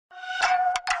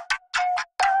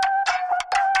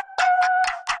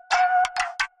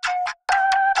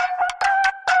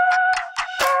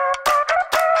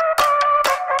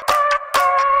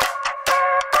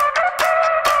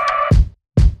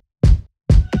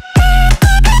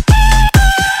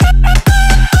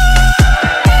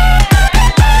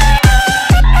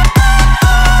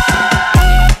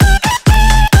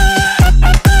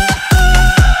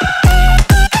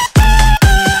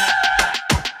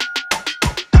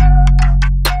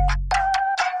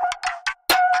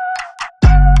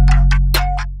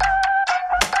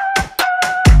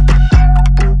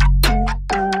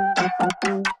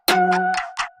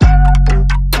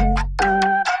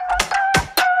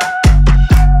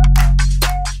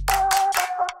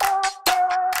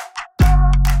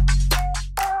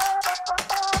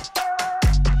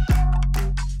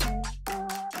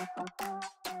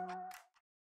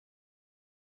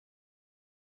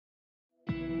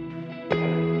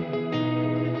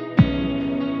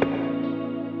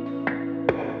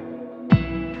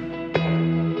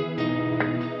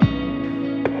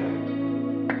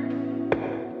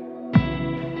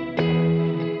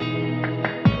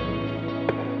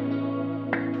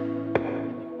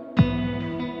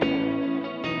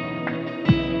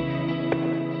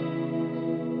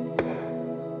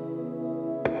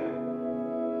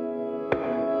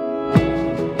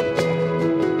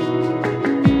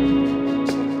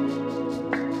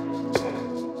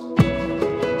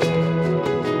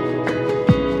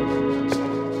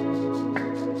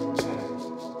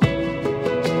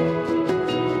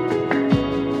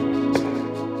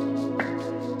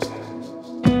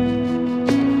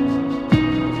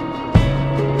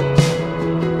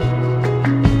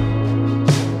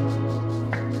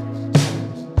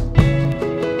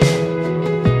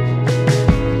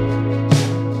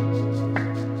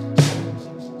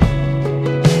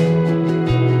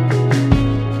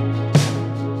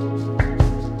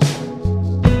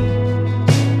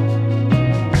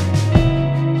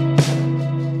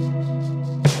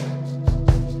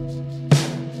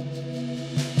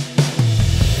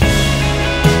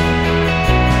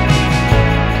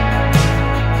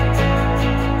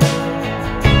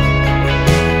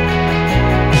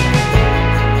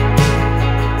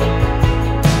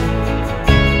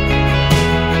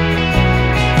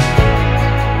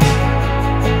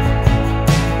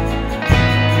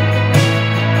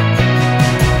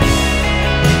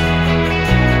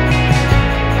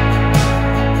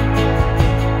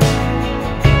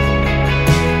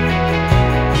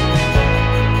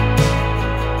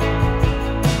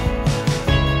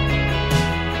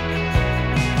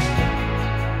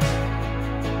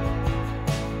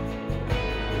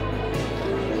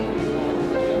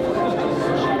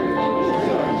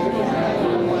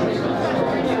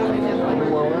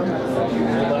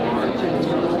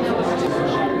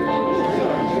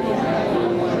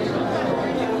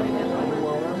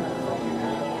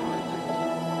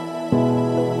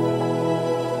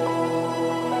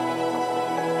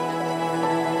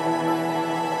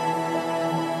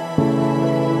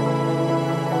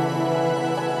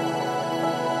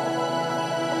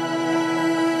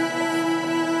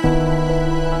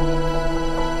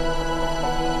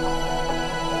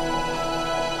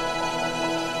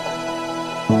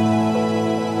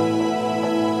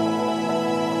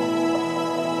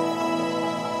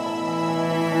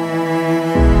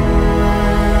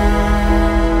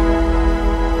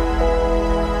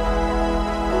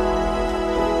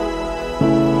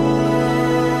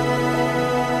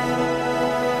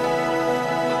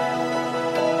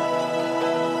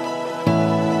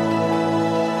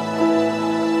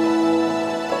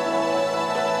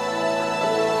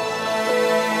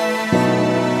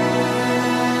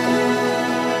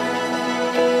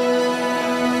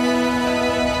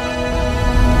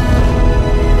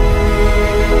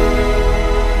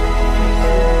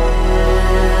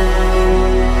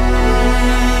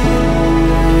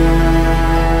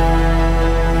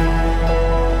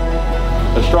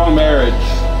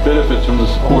benefits from the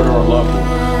support of our loved ones.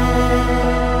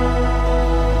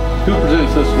 Who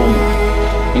presents this woman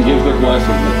and gives their blessing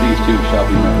that these two shall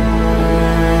be married?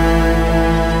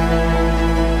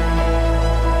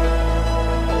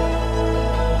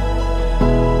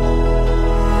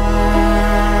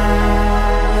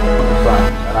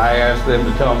 And I asked them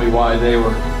to tell me why they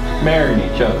were marrying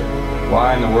each other.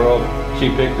 Why in the world she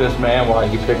picked this man, why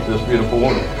he picked this beautiful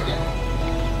woman.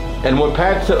 And what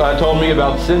Pat told me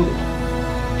about Cindy,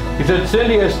 he said,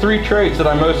 Cindy has 3 traits that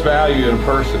I most value in a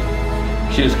person.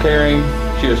 She is caring,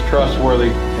 she is trustworthy,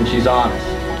 and she's honest.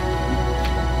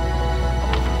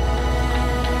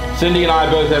 Cindy and I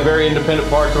both have very independent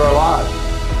parts of our lives.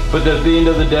 But at the end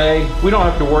of the day, we don't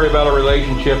have to worry about a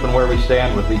relationship and where we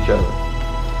stand with each other.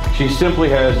 She simply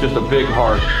has just a big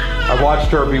heart. I've watched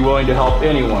her be willing to help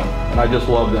anyone, and I just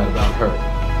love that about her.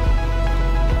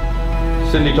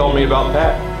 Cindy told me about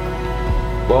Pat.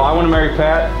 Well, I want to marry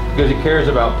Pat because he cares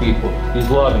about people. He's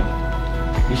loving.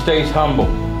 He stays humble.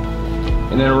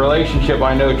 And in a relationship,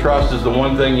 I know trust is the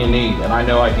one thing you need, and I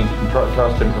know I can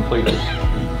trust him completely.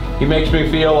 He makes me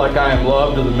feel like I am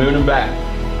loved to the moon and back.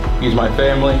 He's my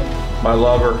family, my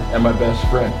lover, and my best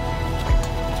friend.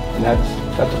 And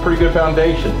that's a pretty good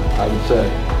foundation, I would say,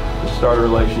 to start a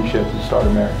relationship and start a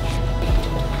marriage.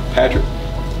 Patrick,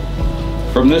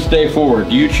 from this day forward,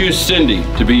 do you choose Cindy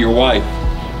to be your wife,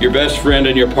 your best friend,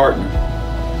 and your partner,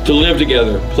 to live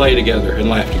together, play together, and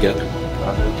laugh together?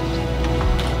 I do.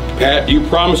 Pat, do you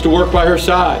promise to work by her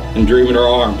side and dream in her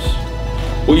arms?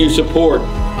 Will you support,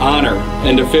 honor,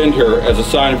 and defend her as a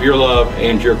sign of your love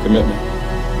and your commitment?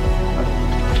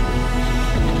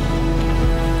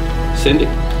 Cindy,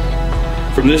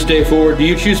 from this day forward, do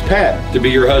you choose Pat to be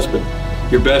your husband,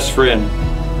 your best friend,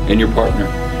 and your partner,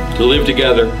 to live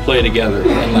together, play together,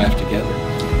 and laugh together?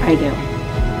 I do.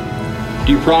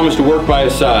 Do you promise to work by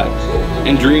his side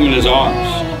and dream in his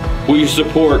arms? Will you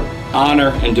support,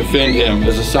 honor, and defend him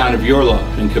as a sign of your love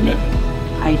and commitment?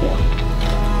 I do.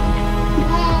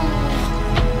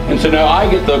 And so now I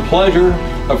get the pleasure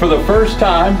of, for the first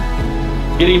time,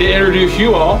 getting to introduce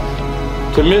you all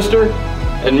to Mr.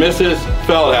 and Mrs.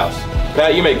 Feldhaus.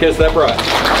 Pat, you may kiss that bride.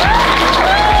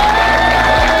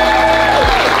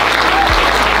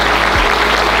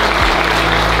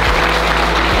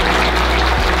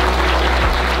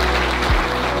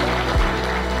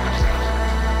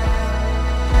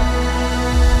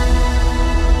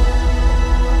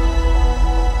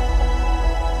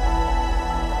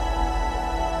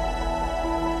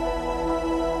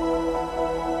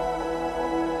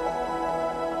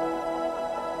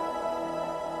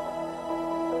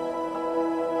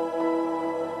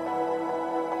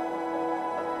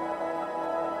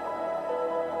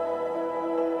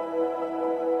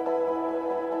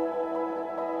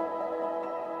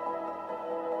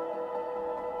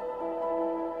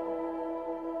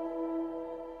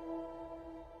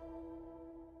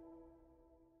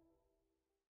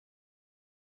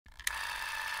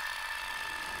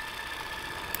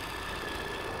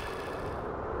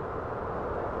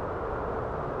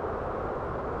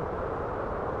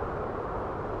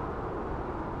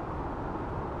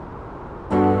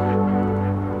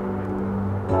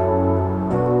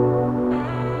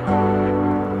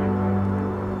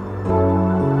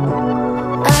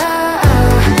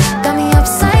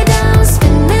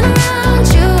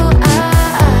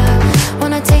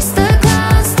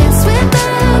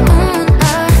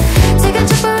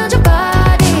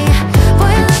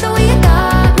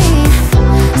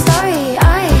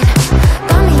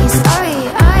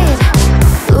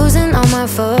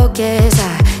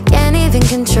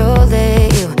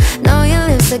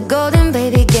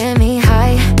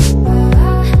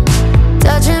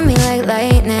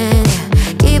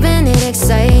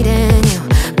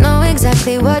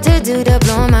 What to do to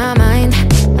blow my mind.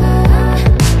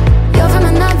 You're from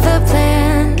another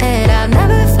planet. I've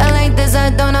never felt like this. I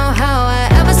don't know how I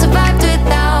ever survived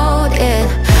without it.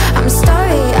 I'm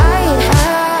starry-eyed.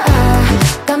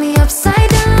 Got me upside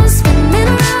down, spinning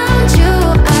around you.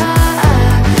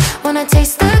 Wanna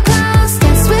taste the clouds,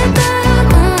 dance with the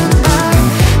moon.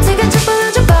 Take a trip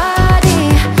around your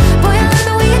body. Boy, I love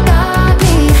the way you got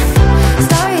me.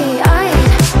 Starry-eyed,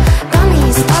 got me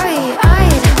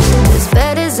starry-eyed. This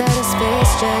bed is out of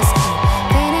space, just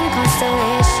painting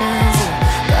constellations.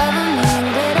 Cover me in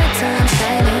glitter till I'm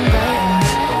shining bright.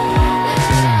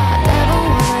 I never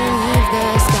wanna leave the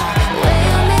sky. The way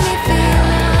you made me feel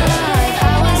like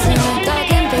I was in the dark,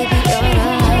 and baby, you're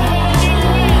the light.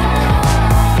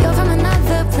 You're from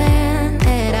another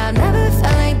planet. I've never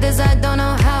felt like this. I don't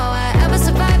know how I ever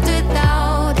survived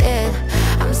without it.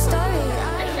 I'm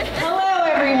starry-eyed. Hello,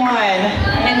 everyone,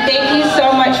 and thank you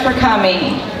so much for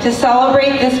coming. to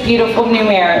celebrate this beautiful new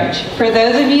marriage. For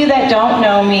those of you that don't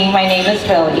know me, my name is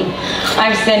Billy.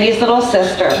 I'm Cindy's little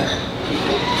sister,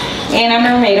 and I'm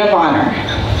her maid of honor.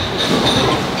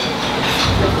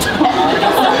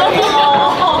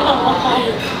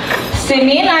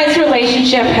 Cindy and I's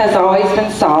relationship has always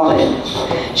been solid.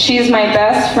 She is my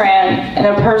best friend and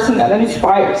a person that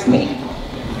inspires me.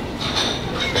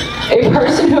 A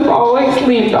person who I've always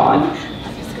leaned on.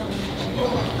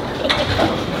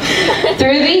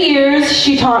 Through the years,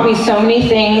 she taught me so many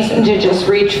things and to just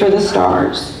reach for the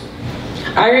stars.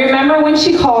 I remember when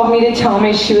she called me to tell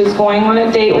me she was going on a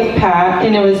date with Pat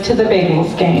and it was to the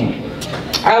Bengals game.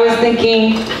 I was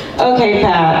thinking, okay,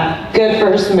 Pat, good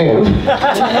first move.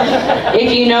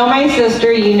 If you know my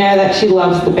sister, you know that she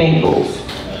loves the Bengals.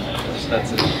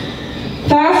 That's it.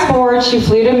 Fast forward, she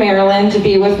flew to Maryland to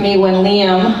be with me when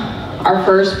Liam, our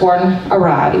firstborn,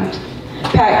 arrived.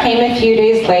 Pat came a few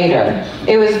days later.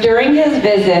 It was during his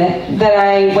visit that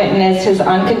I witnessed his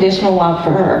unconditional love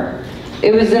for her.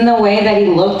 It was in the way that he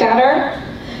looked at her,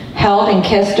 held and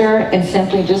kissed her, and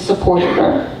simply just supported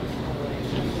her.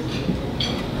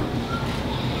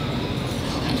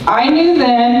 I knew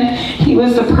then he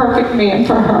was the perfect man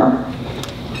for her.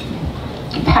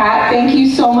 Pat, thank you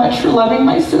so much for loving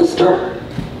my sister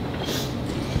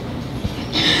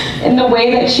in the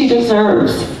way that she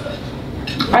deserves.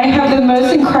 I have the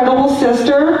most incredible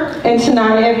sister, and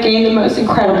tonight I have gained the most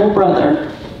incredible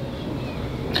brother.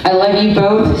 I love you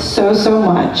both so, so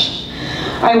much.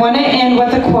 I want to end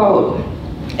with a quote.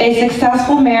 A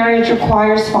successful marriage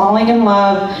requires falling in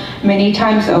love many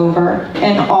times over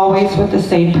and always with the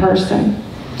same person.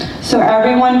 So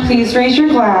everyone, please raise your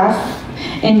glass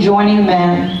and joining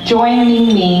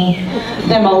me,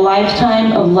 them a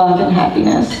lifetime of love and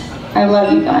happiness. I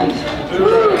love you guys.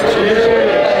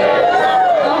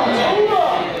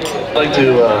 I'd like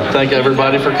to thank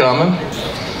everybody for coming.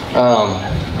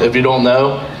 If you don't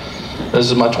know, this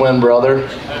is my twin brother.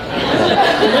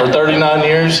 For 39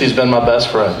 years, he's been my best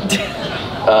friend.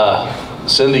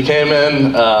 Cindy came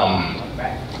in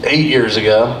 8 years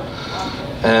ago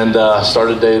and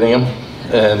started dating him.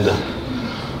 And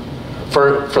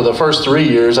for the first 3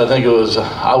 years, I think it was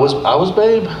I was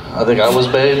babe. I think I was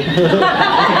babe.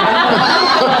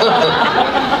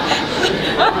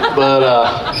 But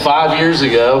 5 years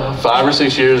ago, 5 or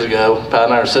 6 years ago, Pat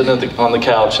and I are sitting on the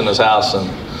couch in his house, and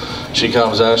she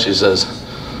comes in and she says,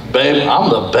 "Babe, I'm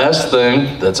the best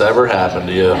thing that's ever happened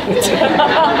to you."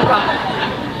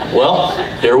 Well,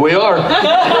 here we are.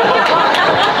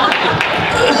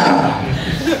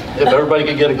 If everybody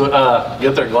could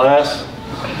get their glass.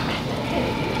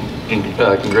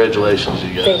 Congratulations,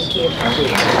 you guys. Thank you.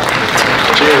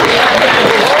 Cheers.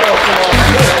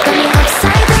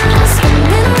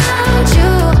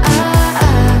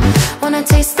 Wanna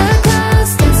taste the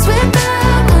clouds, dance with the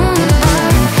moon.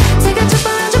 Take a trip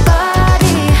around your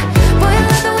body. Boy, I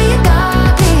love the way you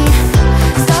got me.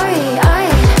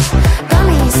 Starry-eyed, got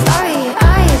me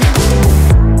starry-eyed.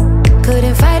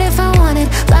 Couldn't fight if I wanted.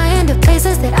 Flying to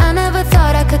places that I never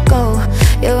thought I could go.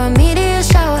 You're a meteor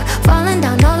shower, falling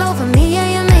down all over me. Yeah,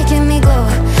 you're making me glow.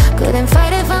 Couldn't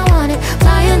fight if I wanted.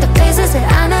 Flying to places that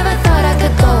I never thought I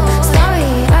could go.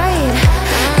 Starry-eyed,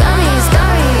 got me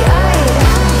starry-eyed.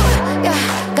 Yeah,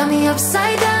 got me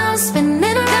upside down,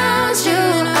 spinning around you.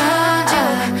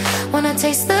 Wanna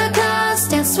taste the